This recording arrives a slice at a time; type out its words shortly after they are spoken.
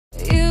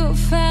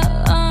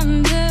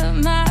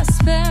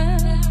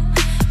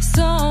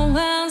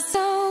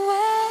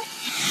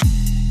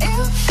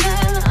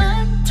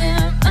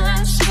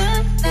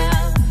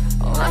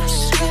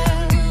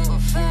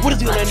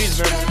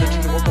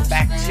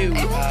to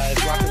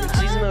Rocket League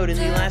Season Mode. In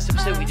the last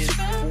episode, we did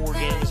 4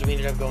 games, and we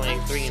ended up going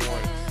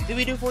 3-1. Did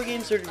we do 4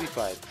 games, or did we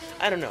 5?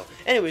 I don't know.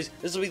 Anyways,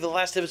 this will be the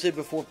last episode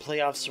before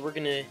playoffs, so we're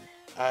gonna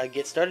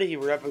get started here.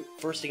 We're up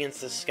first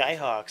against the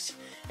Skyhawks,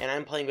 and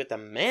I'm playing with the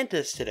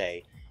Mantis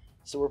today.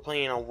 So we're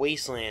playing on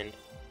Wasteland.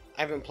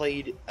 I haven't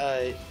played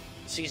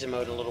Season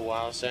Mode in a little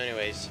while, so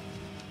anyways.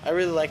 I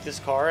really like this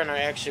car, and I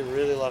actually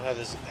really love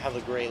how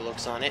the gray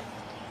looks on it.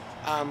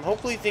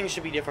 Hopefully things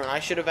should be different. I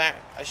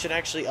should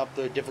actually up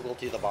the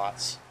difficulty of the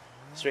bots,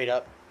 straight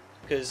up,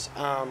 because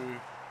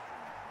I'm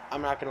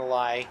not gonna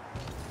lie,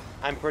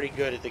 I'm pretty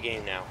good at the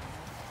game now.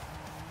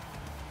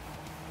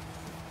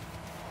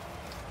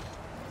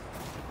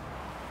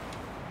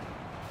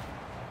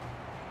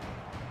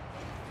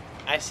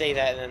 I say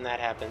that and then that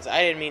happens.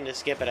 I didn't mean to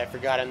skip it. I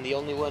forgot I'm the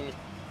only one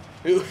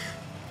who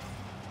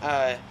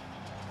has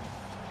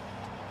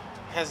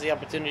the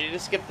opportunity to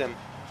skip them.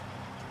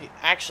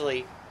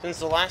 Actually, since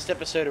the last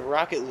episode of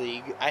Rocket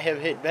League, I have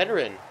hit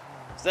Veteran.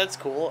 So that's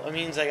cool. It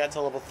means I got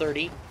to level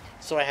 30,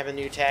 so I have a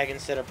new tag.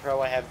 Instead of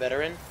Pro, I have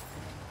Veteran.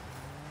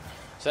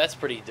 So that's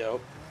pretty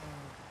dope.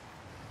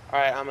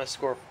 Alright, I'm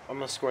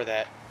gonna score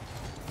that.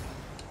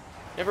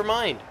 Never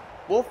mind.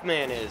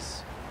 Wolfman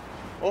is.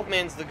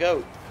 Wolfman's the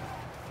GOAT.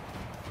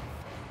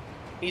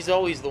 He's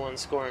always the one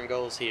scoring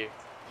goals here.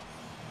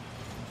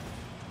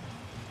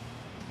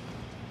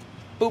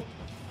 Boop.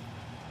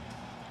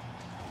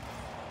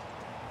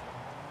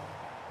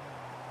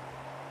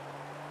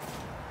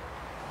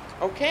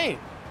 Okay.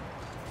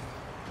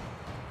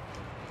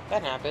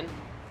 That happened.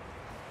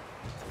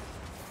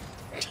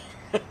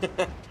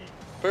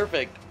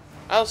 Perfect.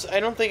 I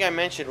don't think I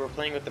mentioned we're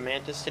playing with the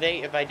Mantis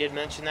today. If I did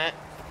mention that,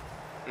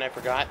 and I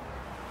forgot.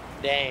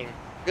 Dang.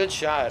 Good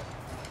shot.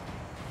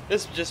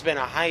 This has just been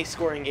a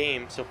high-scoring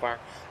game so far.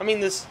 I mean,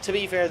 to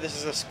be fair, this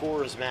is a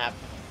scorer's map.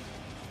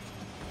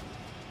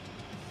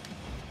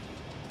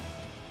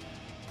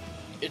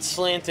 It's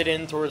slanted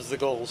in towards the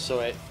goals,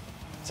 so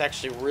it's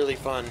actually really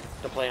fun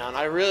to play on.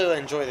 I really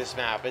enjoy this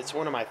map. It's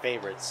one of my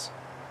favorites,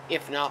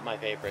 if not my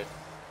favorite.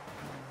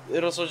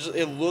 It also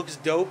it looks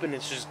dope, and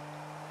it's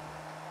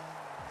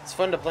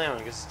fun to play on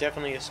because it's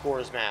definitely a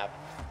scorer's map.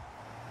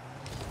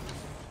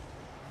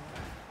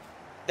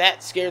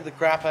 That scared the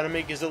crap out of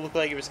me because it looked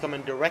like it was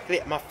coming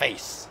directly at my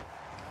face.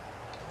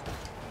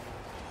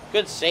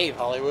 Good save,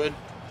 Hollywood.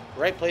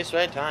 Right place,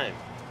 right time.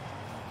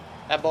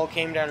 That ball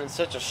came down in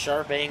such a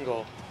sharp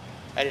angle.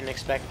 I didn't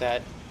expect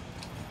that.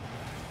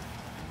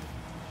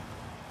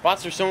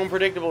 Bots are so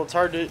unpredictable, it's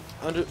hard to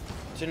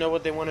know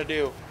what they want to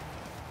do.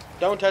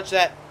 Don't touch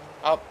that.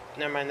 Oh,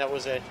 never mind, that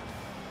wasn't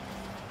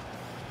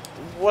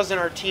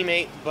our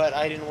teammate, but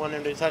I didn't want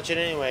him to touch it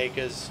anyway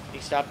because he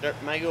stopped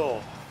my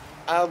goal.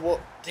 Well,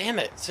 damn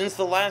it. Since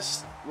the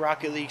last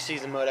Rocket League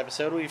Season Mode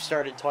episode, we've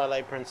started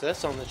Twilight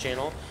Princess on the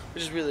channel,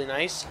 which is really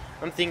nice.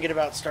 I'm thinking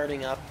about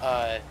starting up,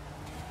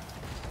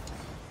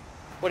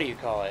 what do you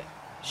call it?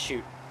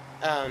 Shoot.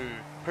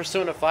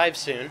 Persona 5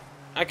 soon.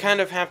 I kind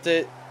of have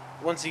to,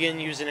 once again,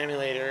 use an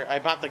emulator. I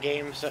bought the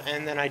game,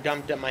 and then I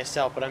dumped it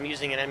myself, but I'm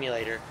using an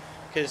emulator,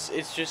 because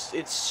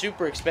it's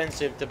super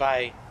expensive to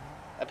buy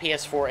a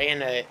PS4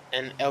 and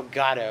an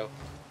Elgato,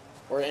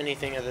 or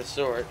anything of the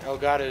sort.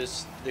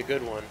 Elgato's the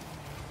good one.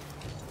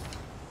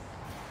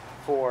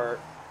 For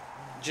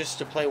just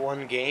to play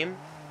one game,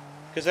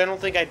 because I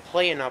don't think I'd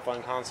play enough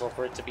on console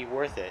for it to be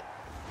worth it.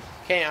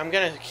 Okay, I'm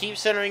gonna keep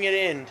centering it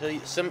in until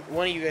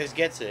one of you guys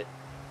gets it.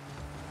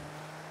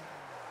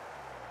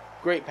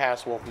 Great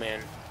pass,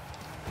 Wolfman.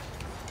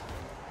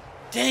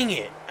 Dang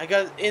it! I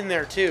got in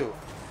there too.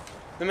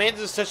 The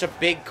Mantis is such a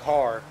big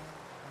car.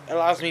 It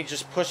allows me to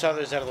just push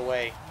others out of the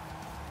way.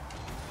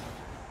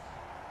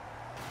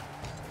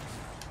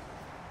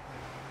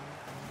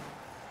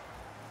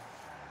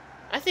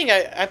 I think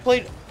I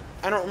played...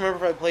 I don't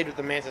remember if I played with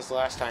the Mantis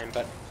last time,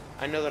 but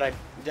I know that I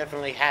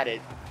definitely had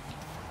it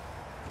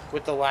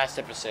with the last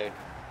episode.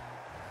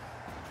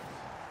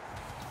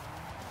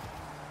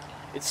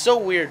 It's so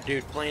weird,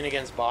 dude, playing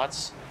against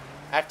bots.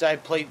 After I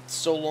played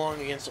so long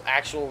against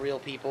actual real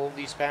people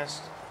these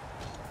past...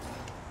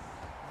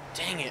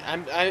 Dang it.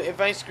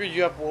 If I screwed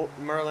you up,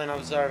 Merlin,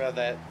 I'm sorry about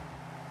that.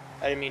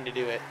 I didn't mean to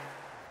do it.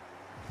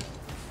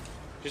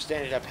 Just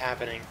ended up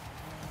happening.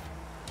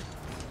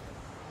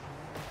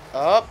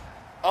 Up.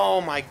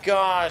 Oh my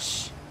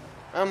gosh.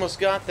 I almost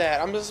got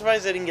that. I'm just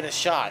surprised I didn't get a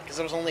shot, because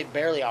I was only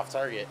barely off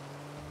target.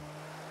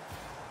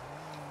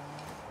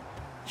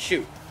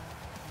 Shoot.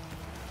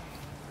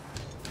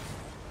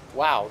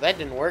 Wow, that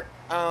didn't work.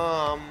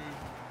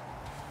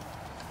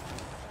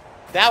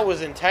 That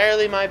was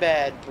entirely my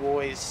bad,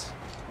 boys.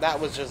 That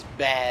was just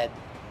bad.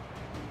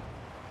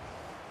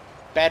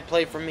 Bad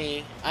play for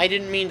me. I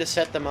didn't mean to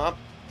set them up.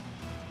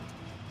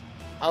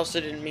 I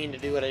also didn't mean to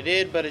do what I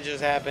did, but it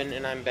just happened,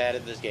 and I'm bad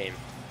at this game.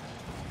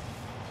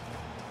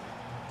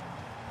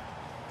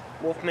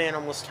 Wolfman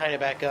almost tied it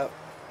back up.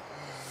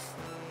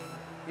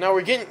 Now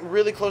we're getting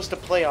really close to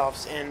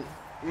playoffs, and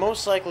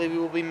most likely we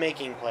will be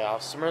making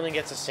playoffs. Merlin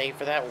gets a save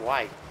for that.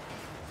 Why?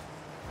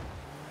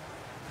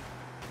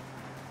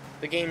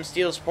 The game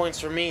steals points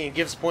from me and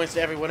gives points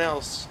to everyone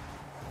else.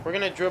 We're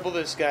gonna dribble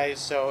this guy,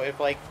 so if,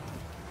 like...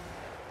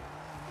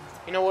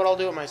 You know what? I'll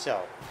do it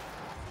myself.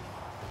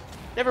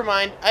 Never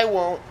mind, I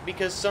won't,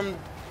 because some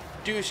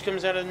douche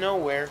comes out of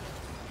nowhere.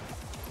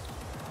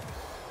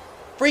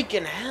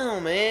 Freaking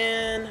hell,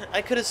 man!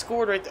 I could have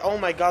scored right there. Oh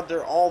my god,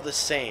 they're all the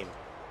same.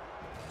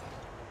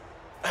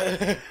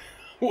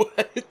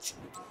 What?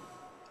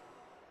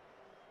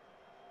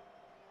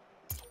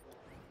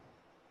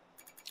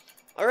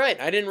 Alright,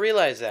 I didn't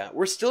realize that.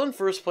 We're still in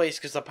first place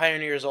because the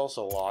Pioneers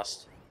also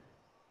lost.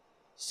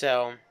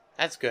 So,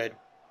 that's good.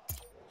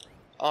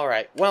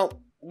 Alright, well,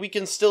 we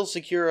can still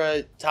secure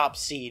a top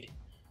seed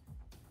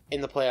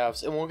in the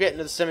playoffs, and we'll get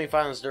into the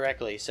semifinals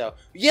directly. So,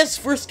 yes,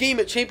 first game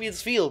at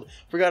Champions Field.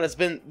 Forgot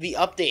the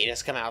update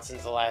has come out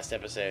since the last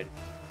episode.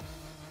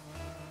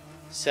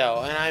 So,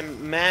 and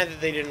I'm mad that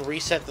they didn't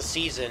reset the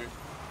season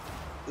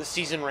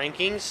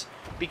rankings,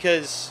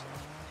 because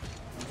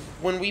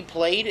when we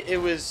played,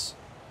 it was,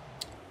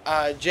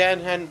 Jad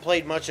hadn't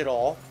played much at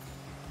all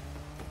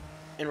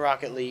in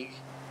Rocket League,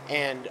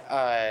 and,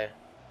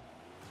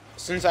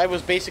 since I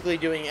was basically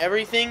doing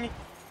everything,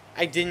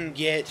 I didn't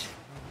get...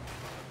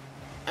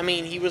 I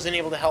mean, he wasn't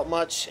able to help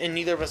much, and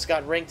neither of us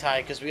got ranked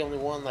high, because we only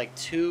won, like,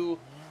 two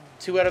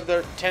out of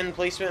the 10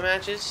 placement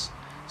matches.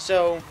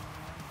 So,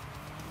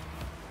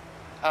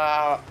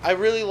 I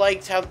really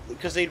liked how...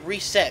 because they'd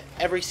reset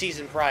every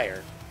season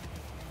prior.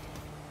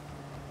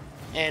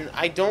 And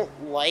I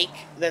don't like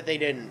that they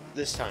didn't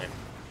this time.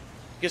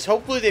 Because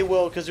hopefully they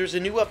will, because there's a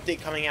new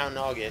update coming out in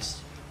August.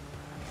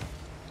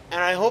 And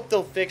I hope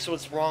they'll fix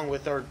what's wrong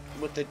with the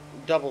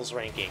doubles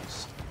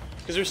rankings.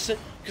 Because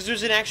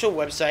there's an actual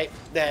website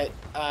that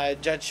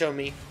Judd showed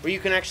me where you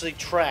can actually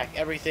track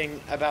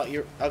everything about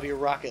your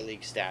Rocket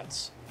League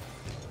stats.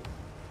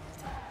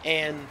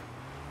 And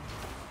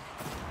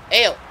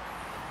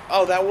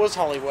oh, that was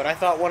Hollywood. I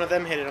thought one of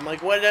them hit it. I'm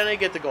like, why didn't I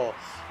get the goal?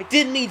 I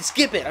didn't need to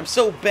skip it. I'm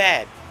so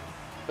bad.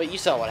 But you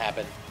saw what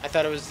happened. I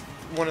thought it was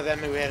one of them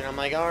who hit it. I'm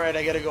like, all right,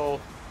 I got a goal.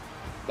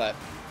 But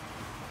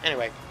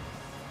anyway,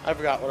 I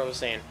forgot what I was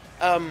saying.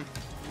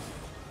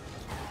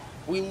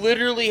 We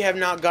literally have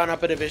not gone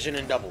up a division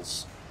in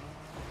doubles.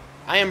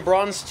 I am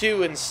Bronze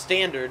 2 in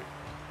Standard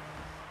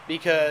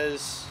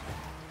because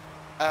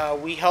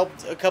we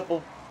helped a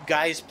couple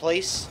guys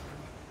place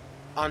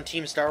on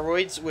Team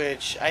Starroids,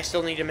 which I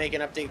still need to make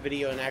an update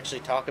video and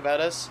actually talk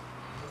about us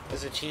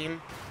as a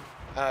team.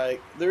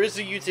 There is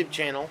a YouTube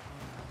channel.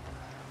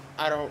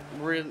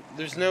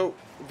 There's no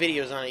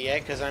videos on it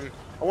yet because I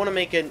want to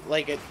make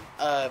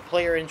a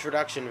player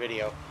introduction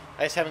video.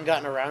 I just haven't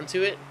gotten around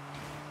to it.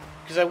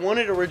 Because I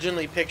wanted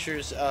originally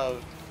pictures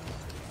of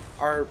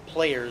our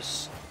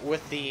players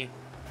with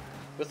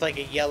like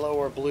a yellow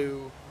or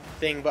blue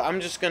thing, but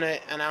I'm just gonna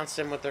announce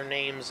them with their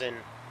names and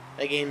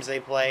the games they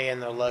play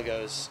and their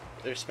logos,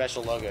 their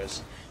special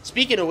logos.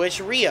 Speaking of which,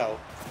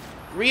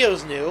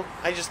 Rio's new.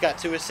 I just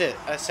got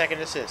a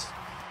second assist.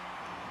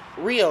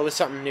 Rio is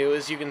something new,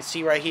 as you can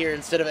see right here.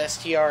 Instead of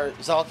STR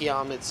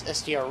Zalkiam, it's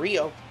STR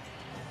Rio.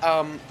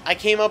 I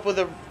came up with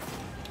a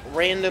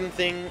random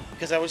thing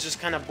because I was just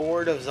kind of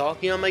bored of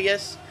Zalkiam, I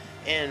guess,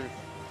 and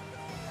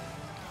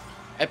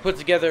I put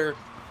together.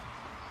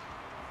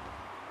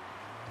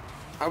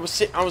 I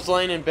was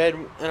lying in bed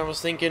and I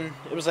was thinking,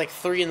 it was like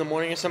 3 in the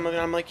morning or something,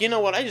 and I'm like, you know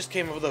what, I just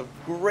came up with a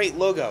great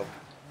logo.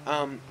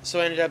 So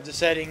I ended up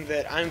deciding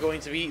that I'm going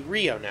to be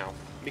Rio now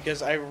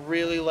because I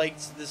really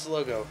liked this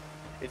logo.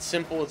 It's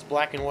simple, it's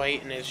black and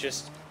white, and it's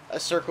just a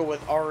circle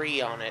with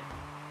RE on it,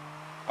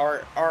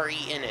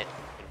 RE in it.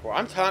 Well,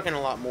 I'm talking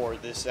a lot more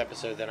this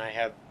episode than I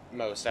have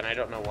most, and I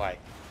don't know why.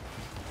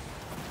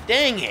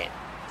 Dang it!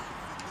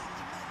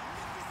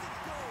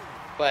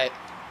 But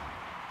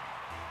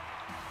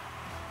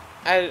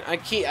I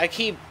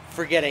keep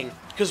forgetting,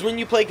 because when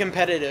you play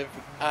competitive,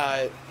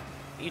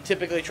 you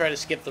typically try to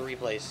skip the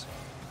replays.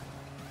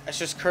 That's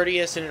just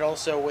courteous, and it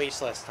also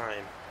wastes less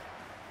time.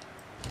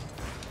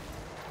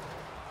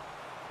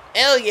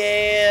 Hell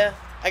yeah!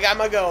 I got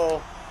my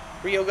goal.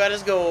 Rio got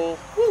his goal.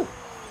 Woo!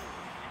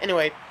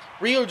 Anyway,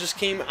 Rio just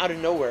came out of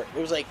nowhere.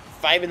 It was like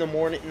 5 in the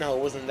morning. No,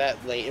 it wasn't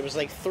that late. It was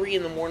like 3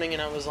 in the morning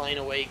and I was lying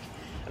awake.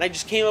 And I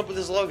just came up with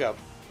this logo.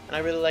 And I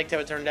really liked how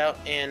it turned out.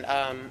 And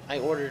I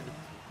ordered...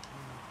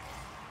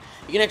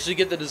 You can actually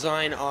get the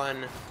design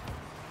on...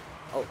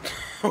 Oh,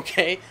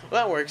 okay.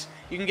 Well, that works.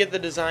 You can get the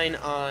design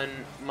on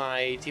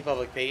my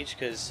TeePublic page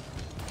because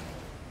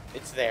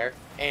it's there.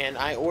 And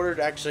I ordered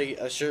actually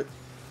a shirt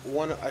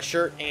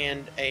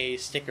and a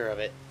sticker of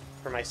it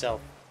for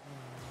myself.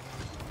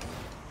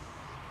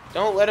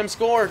 Don't let him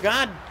score.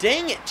 God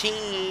dang it,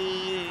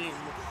 team.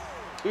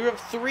 We were up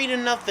 3-0.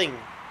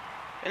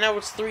 And now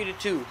it's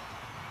 3-2.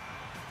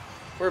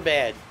 We're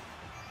bad.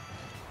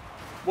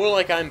 More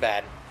like I'm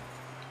bad.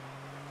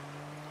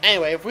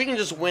 Anyway, if we can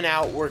just win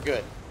out, we're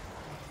good.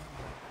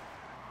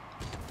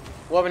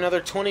 We'll have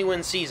another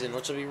 20-win season,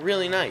 which will be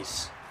really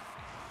nice.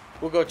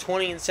 We'll go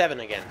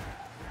 20-7 again.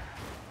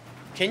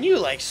 Can you,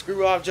 like,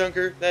 screw off,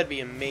 Junker? That'd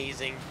be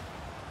amazing.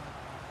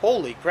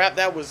 Holy crap,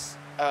 that was...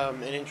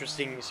 an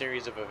interesting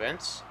series of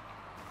events.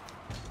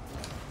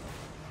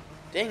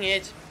 Dang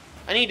it.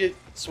 I need to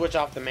switch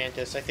off the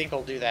Mantis. I think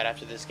I'll do that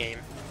after this game.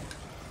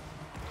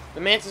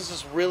 The Mantis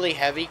is really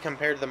heavy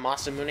compared to the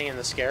Masamune and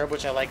the Scarab,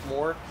 which I like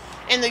more.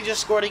 And they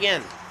just scored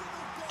again.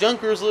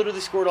 Junker's literally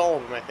scored all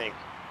of them, I think.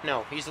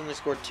 No, he's only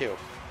scored 2.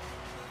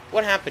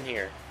 What happened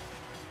here?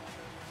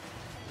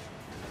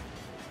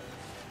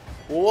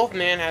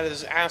 Wolfman had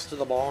his ass to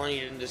the ball and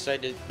he didn't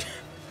decide to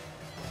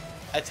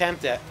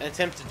attempt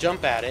to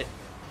jump at it,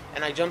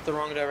 and I jumped the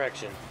wrong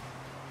direction.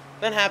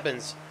 That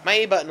happens. My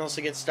A button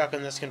also gets stuck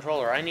on this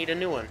controller. I need a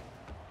new one.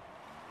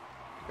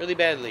 Really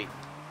badly.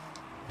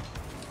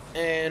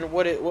 And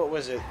what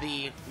was it?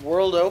 The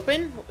World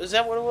Open? Is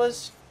that what it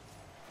was?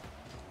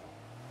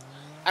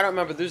 I don't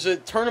remember. There's a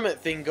tournament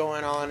thing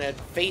going on at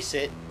Face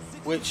It,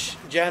 which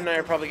Jad and I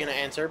are probably going to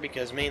enter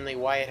because mainly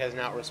Wyatt has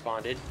not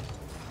responded.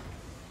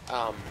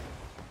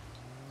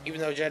 Even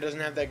though Jed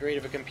doesn't have that great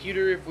of a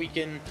computer, if we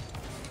can,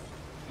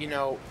 you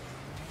know,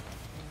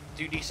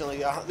 do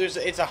decently,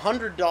 it's a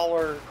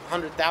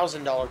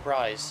 $100,000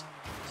 prize,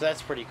 so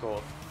that's pretty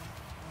cool.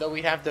 Though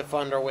we'd have to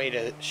fund our way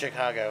to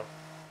Chicago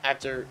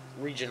after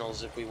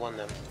regionals if we won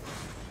them.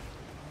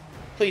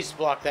 Please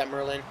block that,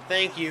 Merlin.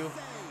 Thank you.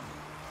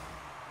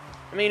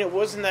 I mean, it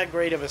wasn't that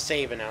great of a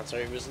save announcer.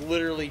 It was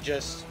literally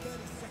just...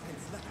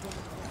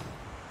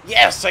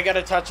 Yes! I got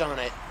a touch on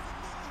it.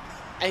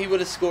 He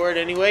would have scored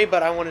anyway,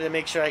 but I wanted to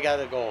make sure I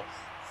got a goal.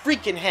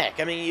 Freaking heck.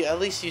 I mean,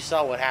 at least you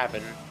saw what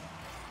happened.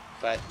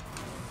 But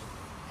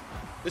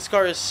this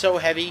car is so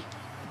heavy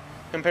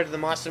compared to the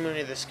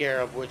Masamune the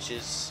Scarab, which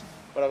is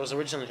what I was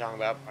originally talking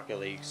about, Pocket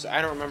League. So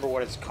I don't remember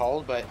what it's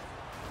called, but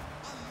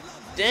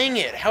dang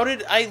it. How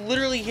did I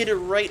literally hit it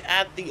right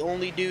at the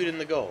only dude in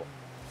the goal?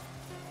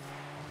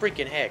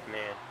 Freaking heck,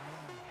 man.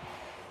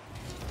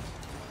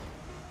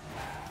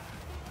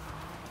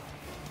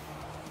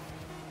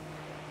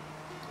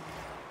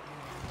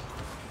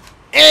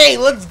 Hey,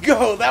 let's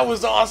go! That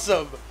was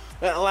awesome!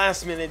 That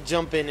last minute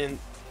jump in and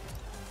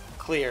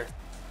clear.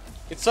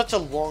 It's such a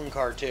long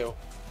car, too.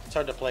 It's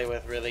hard to play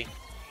with, really.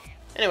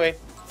 Anyway,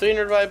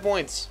 305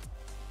 points.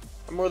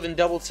 I'm more than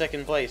doubled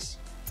second place.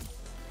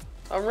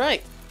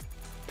 Alright.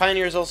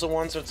 Pioneers also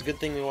won, so it's a good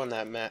thing we won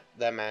that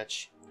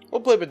match.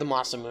 We'll play with the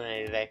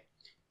Masamune today.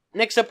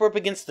 Next up, we're up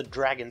against the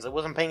Dragons. I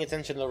wasn't paying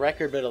attention to the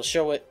record, but it'll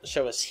show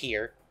us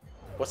here.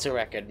 What's the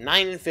record?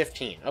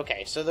 9-15.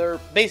 Okay, so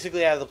they're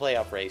basically out of the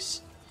playoff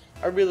race.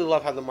 I really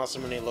love how the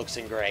Masamune looks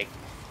in gray.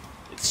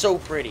 It's so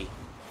pretty.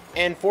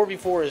 And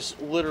 4v4 is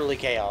literally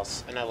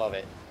chaos, and I love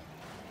it.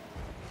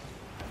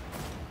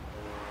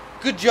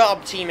 Good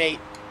job, teammate,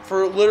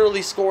 for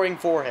literally scoring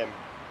for him.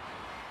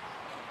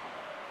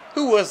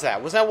 Who was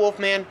that? Was that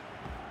Wolfman?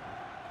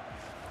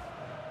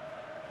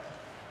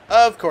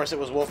 Of course it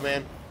was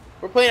Wolfman.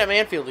 We're playing at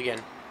Manfield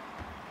again.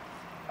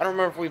 I don't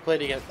remember if we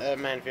played against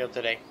Manfield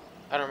today.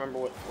 I don't remember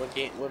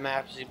what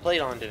maps we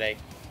played on today.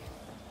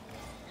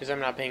 Because I'm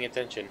not paying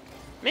attention.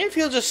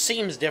 Manfield just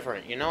seems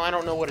different, you know? I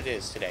don't know what it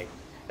is today.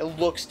 It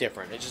looks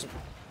different. It's just...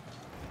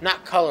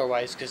 Not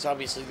color-wise, because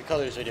obviously the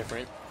colors are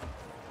different.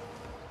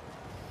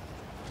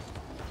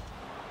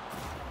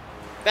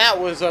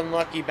 That was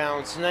unlucky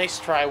bounce. Nice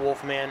try,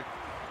 Wolfman.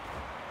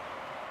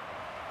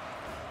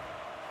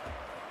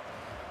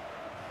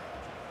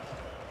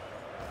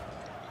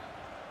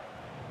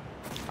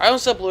 I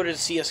also uploaded a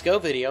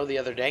CSGO video the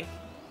other day.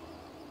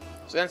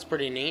 So that's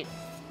pretty neat.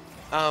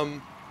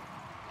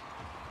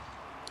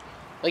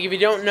 Like, if you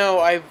don't know,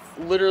 I've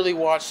literally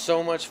watched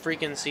so much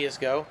freaking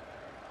CSGO.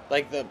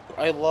 Like,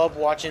 I love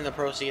watching the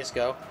pro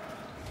CSGO.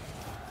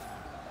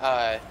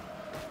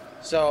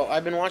 So,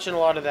 I've been watching a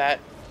lot of that.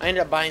 I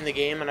ended up buying the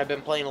game, and I've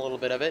been playing a little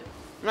bit of it.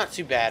 I'm not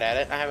too bad at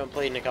it. I haven't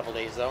played in a couple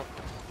days, though.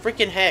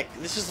 Freaking heck,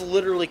 this is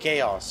literally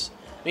chaos.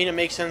 I mean, it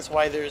makes sense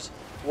why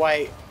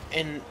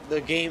in the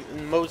game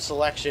mode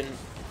selection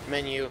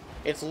menu,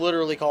 it's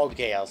literally called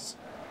chaos.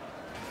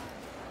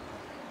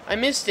 I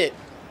missed it.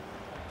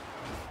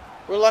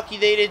 We're lucky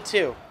they did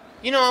too.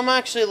 You know, I'm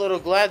actually a little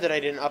glad that I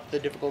didn't up the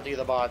difficulty of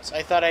the bots.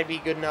 I thought I'd be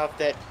good enough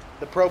that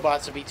the pro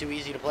bots would be too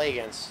easy to play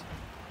against.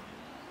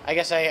 I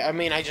guess I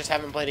mean, I just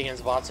haven't played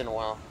against bots in a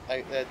while.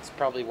 That's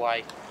probably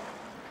why.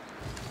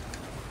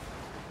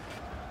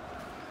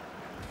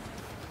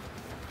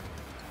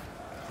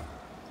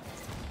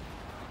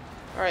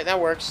 Alright, that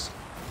works.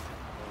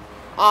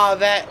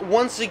 Ah,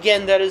 once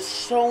again, that is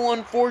so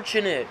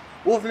unfortunate.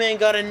 Wolfman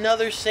got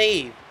another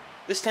save.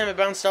 This time it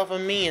bounced off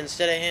of me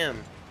instead of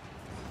him.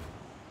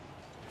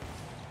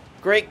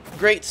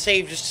 Great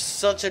save, just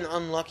such an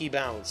unlucky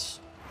bounce.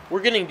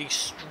 We're getting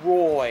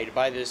destroyed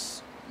by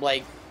this,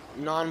 like,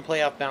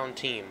 non-playoff bound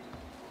team.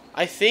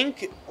 I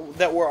think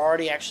that we're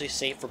already actually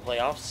safe for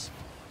playoffs.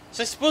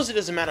 So I suppose it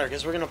doesn't matter,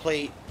 because we're going to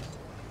play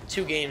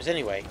 2 games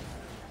anyway.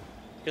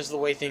 Because of the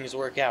way things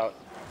work out.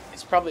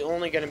 It's probably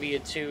only going to be a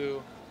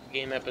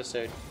 2-game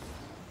episode.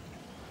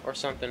 Or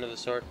something of the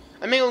sort.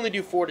 I may only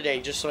do 4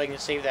 today, just so I can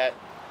save that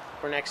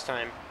for next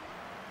time.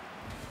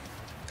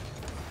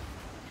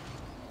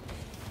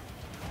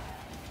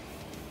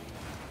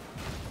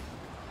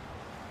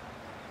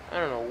 I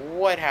don't know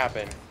what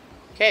happened.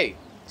 Okay,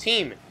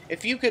 team.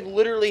 If you could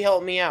literally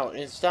help me out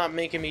and stop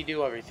making me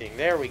do everything.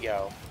 There we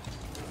go.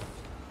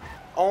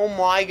 Oh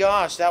my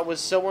gosh, that was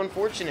so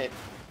unfortunate.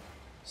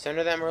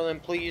 Center that,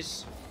 Merlin,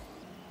 please.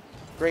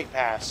 Great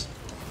pass.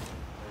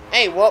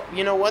 Hey, well,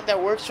 you know what?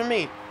 That works for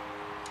me.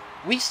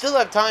 We still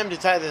have time to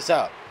tie this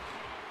up.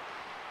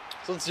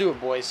 So let's do it,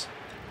 boys.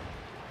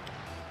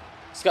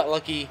 Just got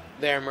lucky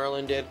there,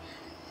 Merlin did.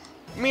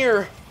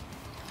 Mere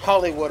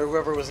Hollywood, or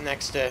whoever was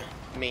next to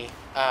me,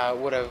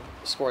 would have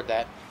scored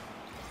that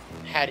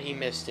had he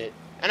missed it.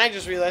 And I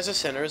just realized the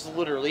center is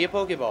literally a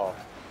Pokeball.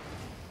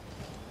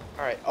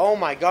 Alright, oh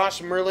my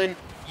gosh, Merlin,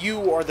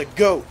 you are the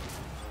GOAT.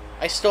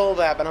 I stole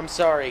that, but I'm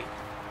sorry.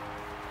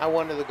 I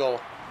wanted the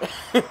goal.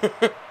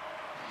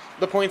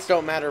 The points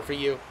don't matter for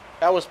you.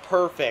 That was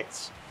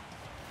perfect.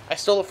 I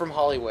stole it from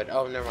Hollywood.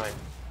 Oh, never mind.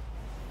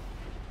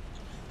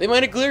 They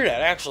might have cleared it,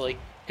 actually,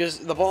 because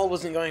the ball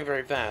wasn't going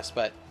very fast,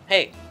 but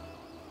hey.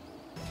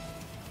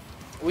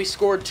 We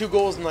scored 2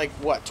 goals in, like,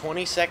 what,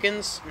 20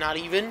 seconds? Not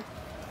even?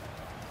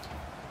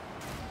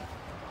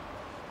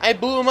 I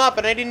blew them up,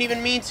 and I didn't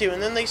even mean to,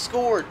 and then they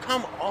scored.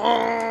 Come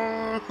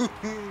on!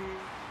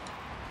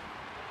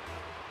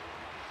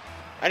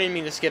 I didn't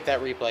mean to skip that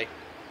replay.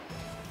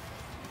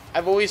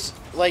 I've always,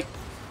 like,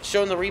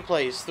 shown the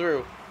replays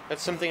through.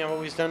 That's something I've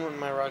always done with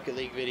my Rocket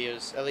League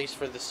videos, at least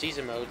for the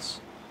season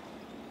modes.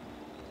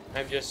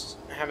 I just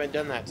haven't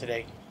done that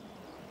today.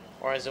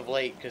 Or as of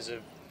late, because of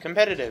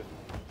competitive.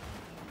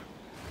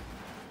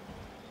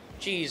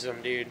 Jeez,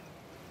 dude.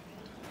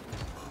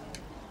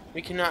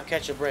 We cannot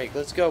catch a break.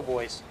 Let's go,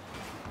 boys.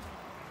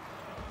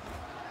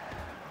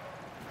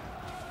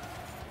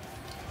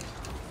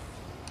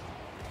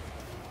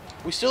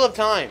 We still have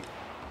time.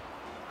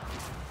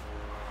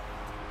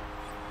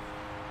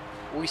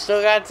 We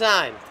still got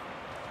time.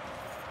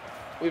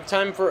 We have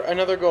time for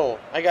another goal.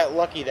 I got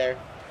lucky there.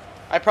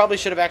 I probably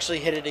should have actually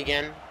hit it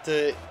again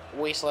to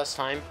waste less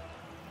time.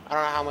 I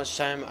don't know how much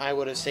time I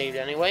would have saved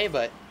anyway,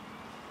 but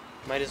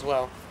might as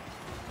well.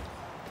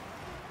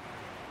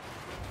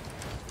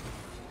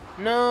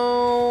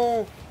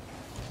 No!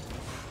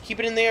 Keep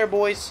it in the air,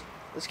 boys.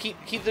 Let's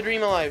keep the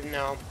dream alive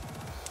now.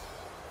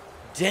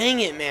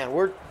 Dang it, man.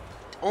 We're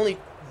only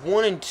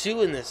 1 and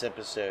 2 in this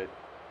episode.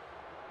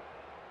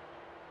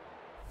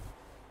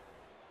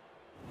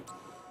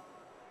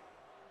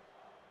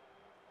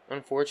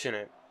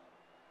 Unfortunate.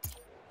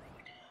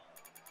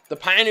 The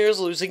Pioneers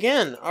lose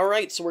again.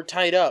 Alright, so we're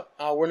tied up.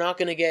 We're not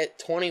going to get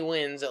 20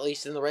 wins, at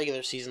least in the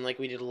regular season, like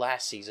we did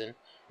last season,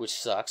 which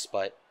sucks,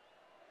 but,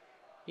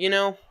 you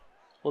know,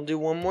 we'll do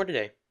one more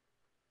today.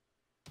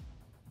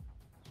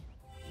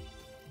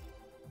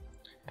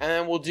 And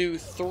then we'll do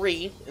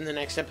 3 in the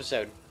next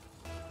episode.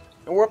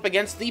 And we're up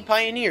against the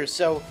Pioneers,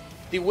 so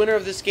the winner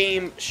of this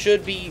game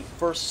should be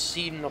first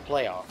seed in the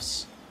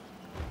playoffs.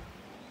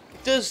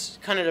 It does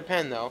kind of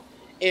depend, though.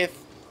 If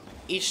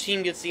each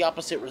team gets the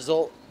opposite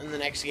result in the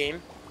next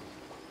game,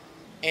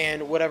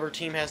 and whatever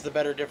team has the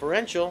better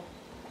differential,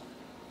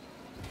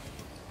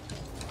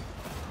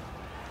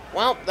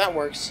 well, that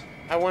works.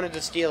 I wanted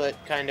to steal it,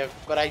 kind of,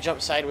 but I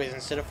jumped sideways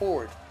instead of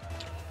forward.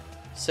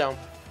 So,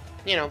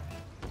 you know.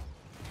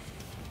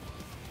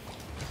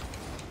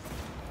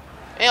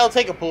 Hey, I'll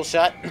take a pull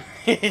shot.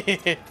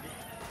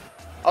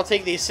 I'll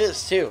take the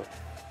assist, too.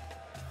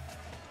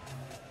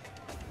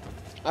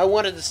 I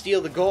wanted to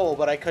steal the goal,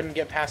 but I couldn't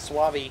get past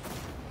Suave.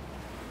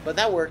 But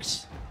that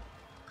works.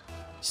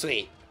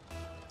 Sweet.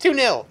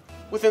 2-0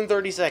 within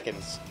 30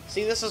 seconds.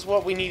 See, this is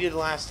what we needed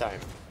last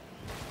time.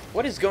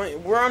 What is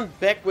going... We're on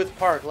Beckwith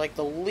Park, like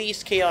the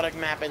least chaotic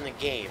map in the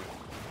game.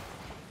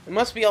 It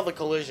must be all the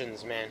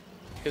collisions, man.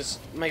 Because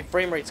my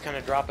frame rate's kind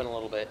of dropping a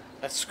little bit.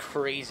 That's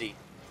crazy.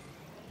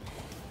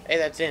 Hey,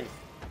 that's in.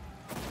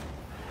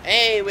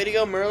 Hey, way to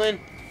go, Merlin.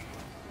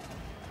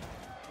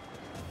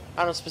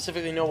 I don't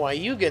specifically know why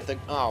you get the...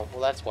 Oh,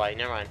 well, that's why.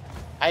 Never mind.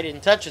 I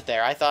didn't touch it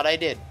there. I thought I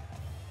did.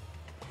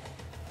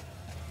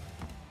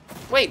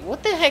 Wait,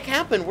 what the heck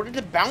happened? Where did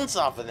it bounce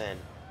off of then?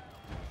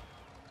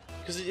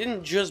 Because it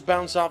didn't just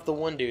bounce off the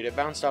one dude. It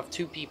bounced off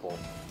 2 people.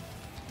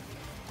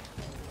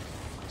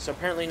 So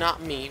apparently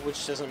not me,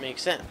 which doesn't make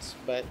sense.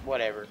 But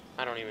whatever.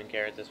 I don't even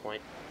care at this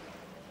point.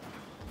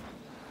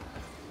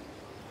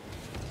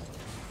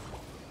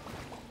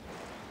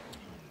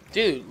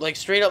 Dude, like,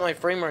 straight up my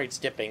frame rate's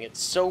dipping. It's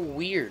so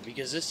weird,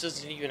 because this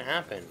doesn't even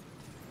happen.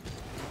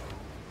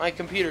 My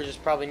computer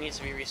just probably needs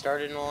to be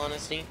restarted, in all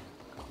honesty.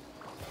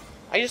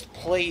 I just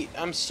play...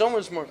 I'm so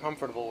much more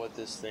comfortable with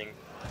this thing.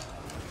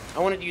 I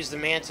wanted to use the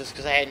Mantis,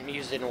 because I hadn't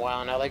used it in a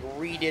while, and I, like,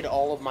 redid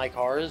all of my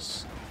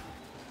cars.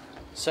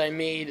 So I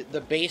made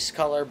the base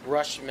color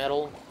brushed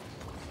metal,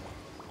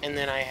 and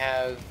then I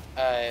have,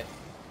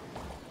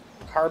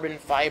 carbon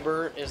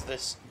fiber is the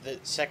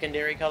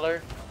secondary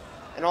color.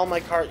 And all my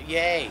cars,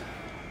 yay!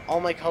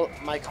 All my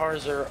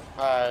cars are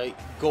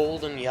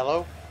gold and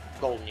yellow,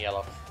 gold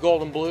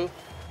and blue.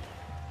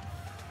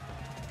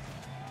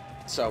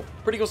 So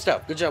pretty cool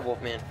stuff. Good job,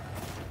 Wolfman.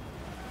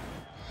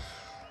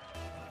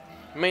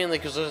 Mainly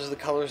because those are the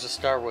colors of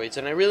Starwoids,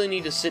 and I really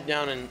need to sit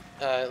down and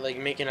like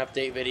make an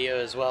update video,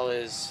 as well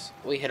as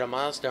we hit a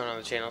milestone on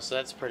the channel, so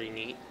that's pretty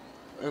neat.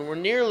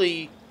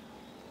 And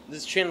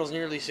this channel's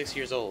nearly 6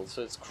 years old,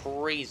 so it's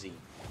crazy.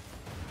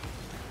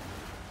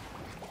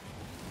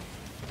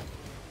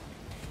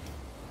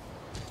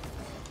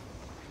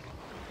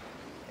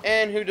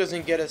 And who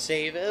doesn't get a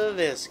save?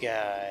 This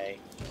guy.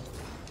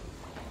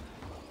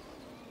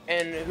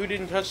 And who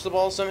didn't touch the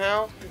ball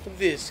somehow?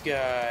 This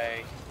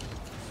guy.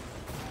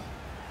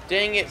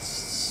 Dang it,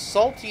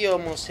 Swabby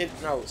almost hit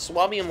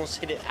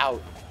it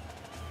out.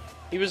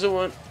 He was the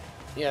one.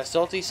 Yeah,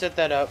 Salty set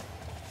that up.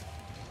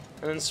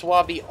 And then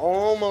Swabby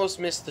almost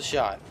missed the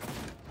shot.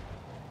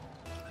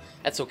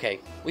 That's okay.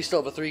 We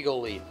still have a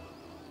 3-goal lead.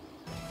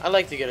 I'd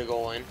like to get a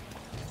goal in.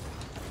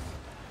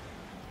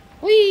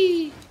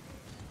 Whee!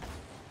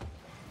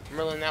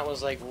 Merlin, that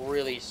was like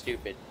really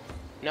stupid.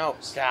 No,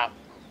 stop.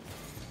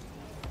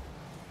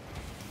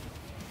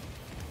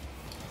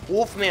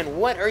 Wolfman,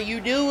 what are you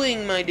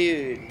doing, my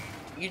dude?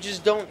 You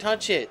just don't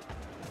touch it.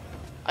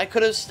 I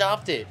could have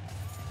stopped it.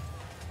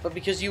 But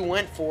because you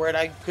went for it,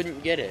 I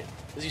couldn't get it.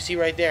 As you see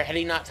right there, had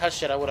he not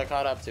touched it, I would have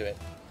caught up to it.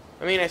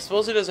 I mean, I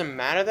suppose it doesn't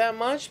matter that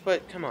much,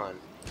 but come on.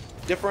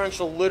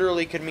 Differential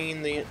literally could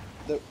mean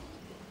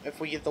if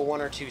we get the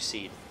 1 or 2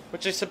 seed.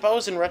 Which I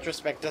suppose in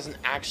retrospect doesn't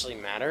actually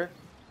matter.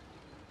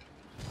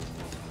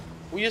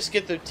 We just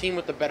get the team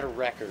with the better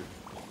record.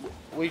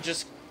 We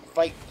just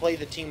play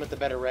the team with the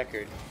better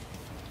record.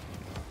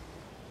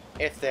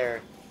 If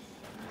they're...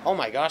 Oh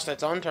my gosh,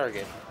 that's on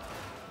target.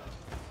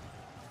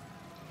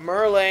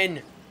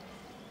 Merlin!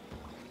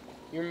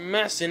 You're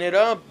messing it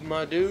up,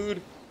 my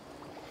dude.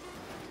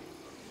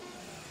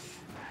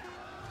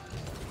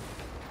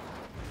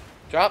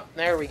 Drop.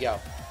 There we go.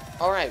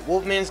 Alright,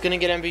 Wolfman's gonna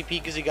get MVP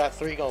because he got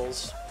 3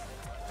 goals.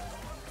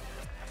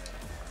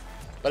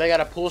 But I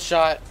got a pull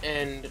shot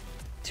and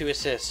 2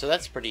 assists, so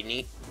that's pretty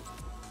neat.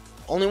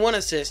 Only 1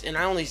 assist, and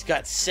I only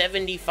got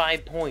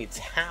 75 points.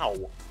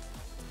 How?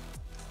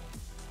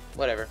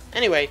 Whatever.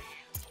 Anyway,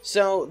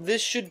 so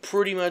this should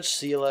pretty much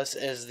seal us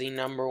as the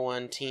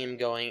 #1 team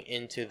going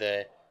into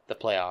the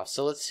playoffs.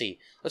 So let's see.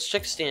 Let's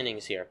check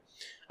standings here.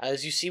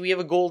 As you see, we have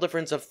a goal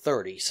difference of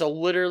 30. So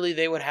literally,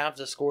 they would have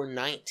to score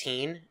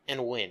 19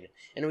 and win,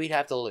 and we'd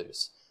have to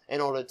lose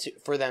in order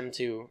for them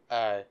to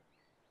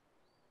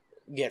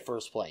get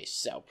first place.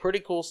 So pretty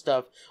cool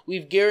stuff.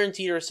 We've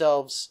guaranteed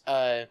ourselves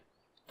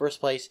first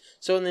place.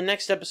 So in the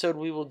next episode,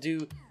 we will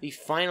do the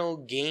final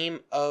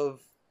game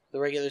of the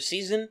regular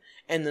season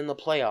and then the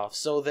playoffs,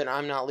 so that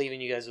I'm not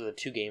leaving you guys with a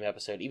 2-game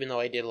episode, even though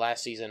I did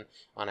last season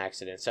on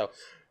accident. So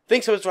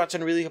thanks so much for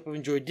watching. I really hope you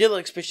enjoyed. Did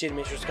like, appreciate it.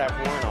 Make sure to subscribe for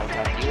more, and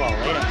I'll talk to you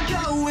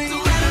all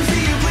later.